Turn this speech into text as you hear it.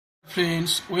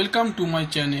Friends, welcome to my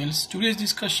channels. Today's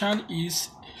discussion is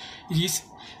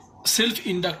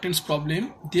self-inductance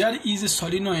problem. There is a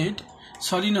solenoid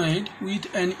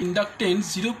with an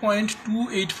inductance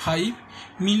 0.285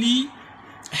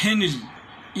 millihenry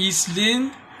is a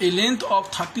length of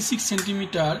 36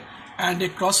 centimeter and a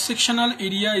cross-sectional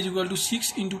area is equal to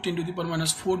 6 into 10 to the power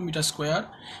minus 4 meter square.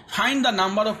 Find the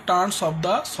number of turns of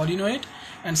the solenoid,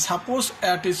 and suppose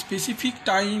at a specific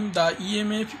time the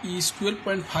EMF is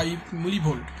 12.5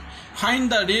 millivolt.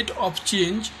 Find the rate of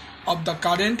change of the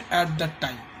current at that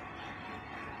time.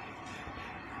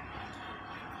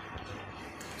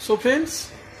 So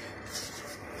friends,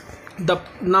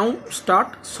 now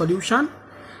start solution.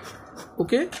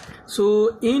 Okay,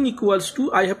 so n equals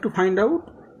to, I have to find out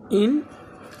n,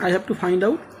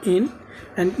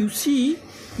 and you see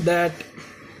that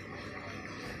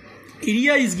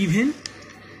area is given,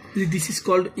 this is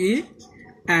called A,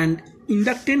 and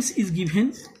inductance is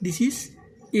given, this is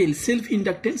L.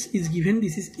 Self-inductance is given,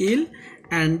 this is L,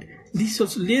 and this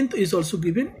also length is also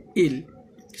given L.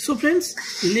 So friends,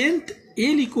 length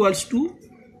L equals to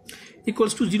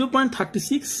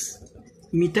 0.36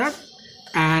 meter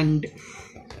and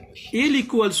L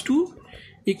equals to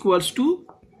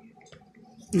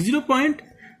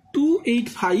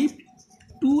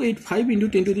 0.285 into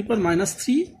 10 to the power minus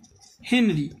 3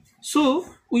 Henry. So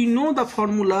we know the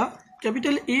formula,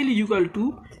 capital L is equal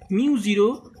to mu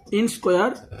 0 n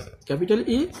square capital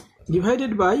A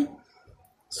divided by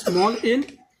small n.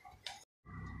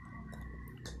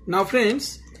 Now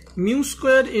friends, mu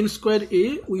square n square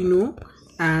A we know,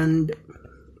 and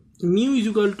mu is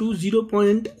equal to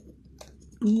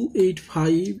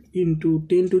 0.285 into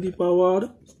 10 to the power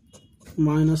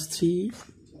minus 3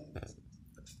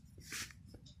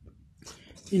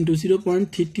 into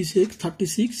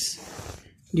 0.36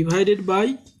 divided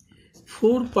by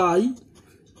 4 pi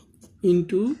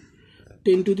into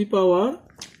 10 to the power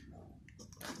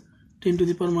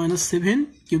minus 7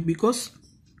 cube, because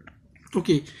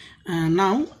okay,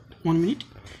 now 1 minute,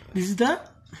 this is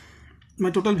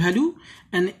my total value,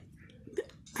 and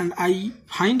I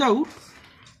find out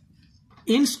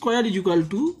n square is equal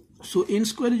to, so n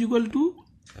square is equal to,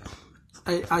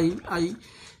 I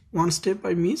one step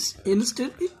I miss, L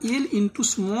step, L into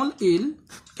small l,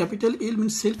 capital L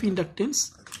means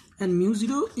self-inductance, and mu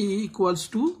 0 A equals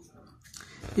to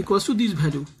this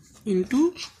value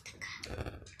into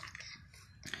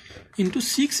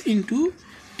 6 into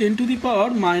 10 to the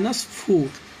power minus 4,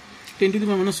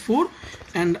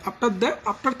 and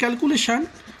after calculation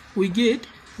we get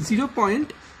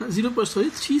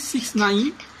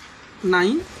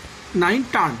 3699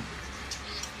 turn.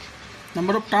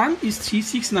 Number of turn is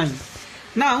 369.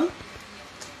 Now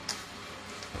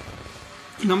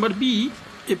number B,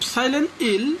 epsilon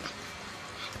L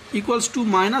equals to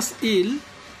minus L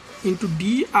into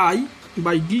di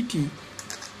by dt,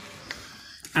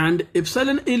 and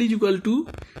epsilon L is equal to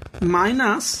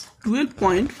minus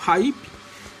 12.5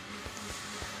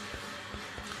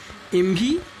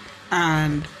 mV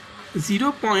and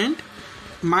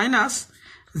minus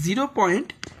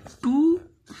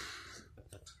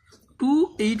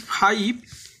 0.285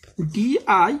 di.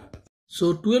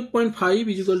 So 12.5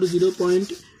 is equal to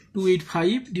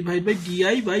 0.285 divided by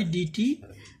di by dt,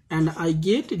 and I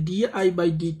get di by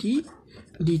dt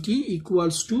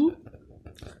equals to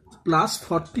plus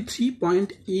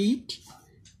 43.8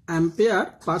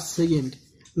 ampere per second.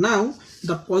 Now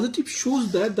the positive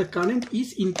shows that the current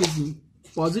is increasing.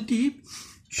 Positive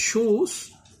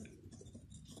shows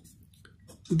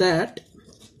that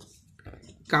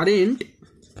current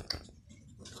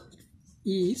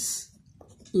is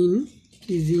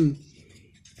increasing.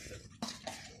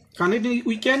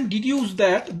 We can deduce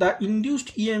that the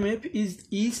induced EMF is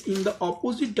in the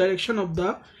opposite direction of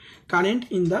the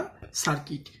current in the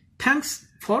circuit. Thanks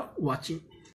for watching.